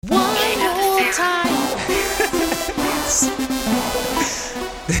pops.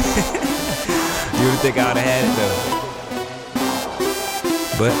 You would think I would've had it though.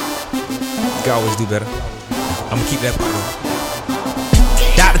 But you can always do better. I'ma keep that part though.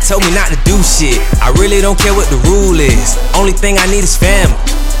 Doctor told me not to do shit. I really don't care what the rule is. Only thing I need is family.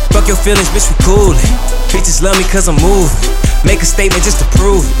 Fuck your feelings, bitch, we coolin'. Bitches love me cause I'm moving. Make a statement just to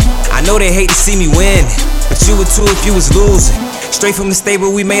prove it. I know they hate to see me win, but you would too if you was losing. Straight from the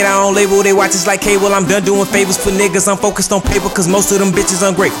stable, we made our own label. They watch us like cable. I'm done doing favors for niggas. I'm focused on paper, cause most of them bitches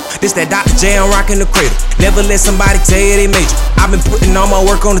ungrateful. This that Dr. J, I'm rocking the cradle. Never let somebody tell you they major. I've been putting all my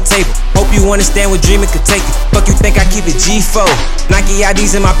work on the table. Hope you understand what dreaming could take you. Fuck you think I keep it G4. Nike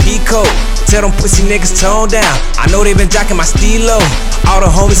IDs in my P code. Tell them pussy niggas tone down. I know they been jocking my stilo. All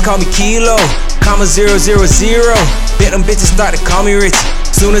the homies call me Kilo. Comma 000. Bet them bitches start to call me Richxe.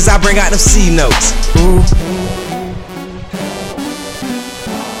 Soon as I bring out them C notes. Ooh.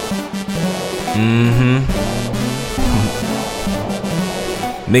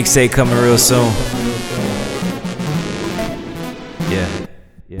 Mixtape coming real soon. Yeah.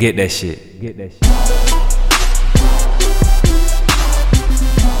 Get that shit.